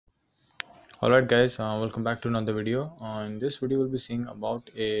Alright guys, welcome back to another video. In this video we'll be seeing about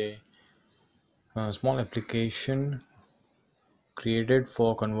a small application created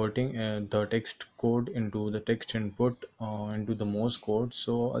for converting the text code into the text input into the Morse code.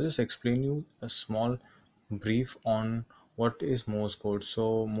 So I'll just explain you a small brief on what is Morse code.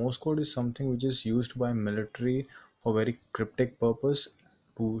 So Morse code is something which is used by military for very cryptic purpose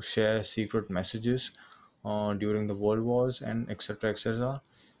to share secret messages during the world wars and etc etc.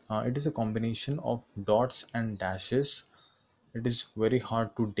 It is a combination of dots and dashes. It is very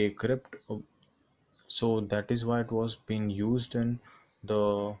hard to decrypt, so that is why it was being used in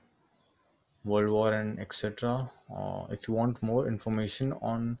the World War and etc. If you want more information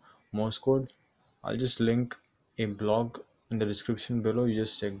on Morse code, I'll just link a blog in the description below. You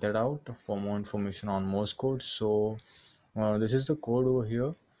just check that out for more information on Morse code. So this is the code over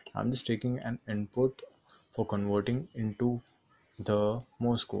here. I'm just taking an input for converting into the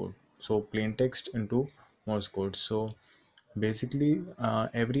Morse code. So plain text into Morse code. So basically,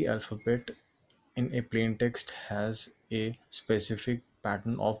 every alphabet in a plain text has a specific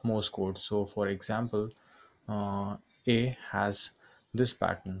pattern of Morse code. So, for example, A has this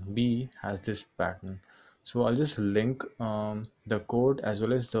pattern, B has this pattern. So, I'll just link the code as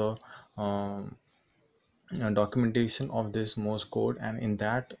well as the documentation of this Morse code, and in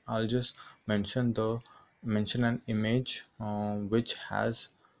that I'll just mention an image which has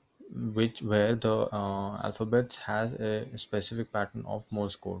which where the alphabets has a specific pattern of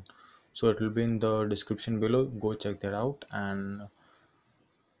Morse code. So it will be in the description below. Go check that out. And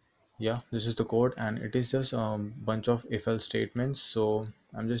yeah, this is the code, and it is just a bunch of if else statements. So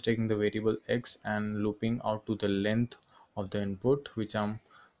I'm just taking the variable x and looping out to the length of the input which I'm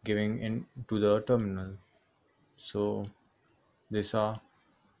giving in to the terminal. So these are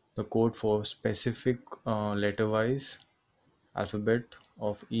the code for specific letter wise alphabet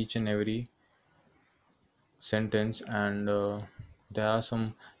of each and every sentence. And there are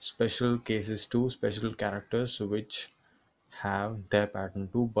some special cases too, special characters which have their pattern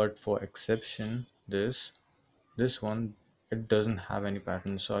too, but for exception this one, it doesn't have any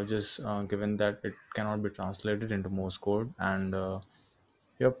pattern. So I've just given that it cannot be translated into Morse code. And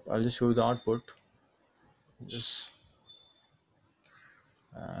yep, I'll just show you the output. This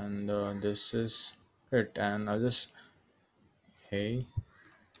and this is it. And I'll just, hey,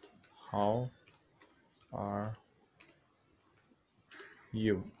 how are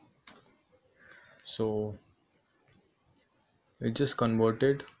you? So it just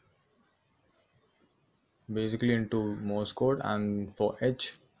converted basically into Morse code. And for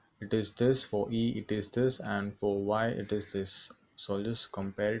H it is this, for E it is this, and for Y it is this. So I'll just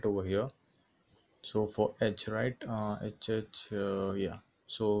compare it over here. So for H, right, yeah,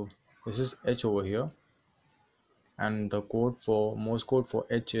 so this is H over here, and the code for Morse code for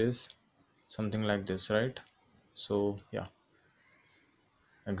H is something like this, right? So yeah,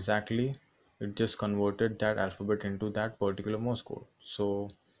 exactly, it just converted that alphabet into that particular Morse code.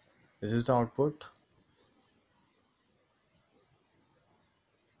 So this is the output.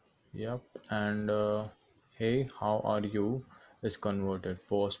 Yep. And hey, how are you is converted.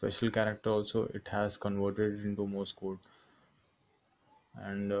 For special character also, it has converted into Morse code.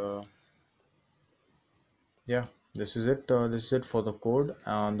 And yeah, this is it for the code.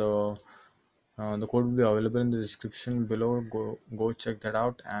 The code will be available in the description below. Go check that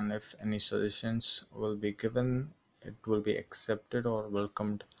out, and if any suggestions will be given, it will be accepted or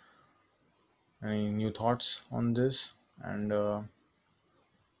welcomed. Any new thoughts on this? And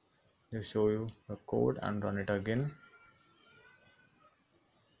just show you the code and run it again.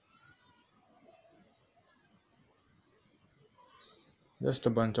 Just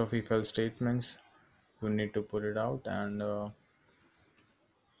a bunch of if else statements. You need to put it out and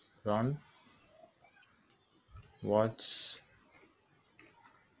run. What's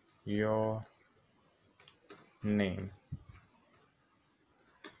your name?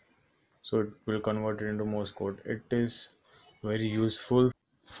 So it will convert it into Morse code. It is very useful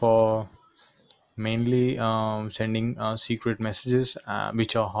for mainly sending secret messages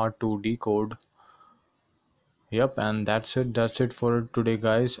which are hard to decode. Yep, and that's it for today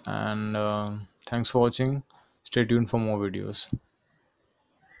guys. And thanks for watching. Stay tuned for more videos.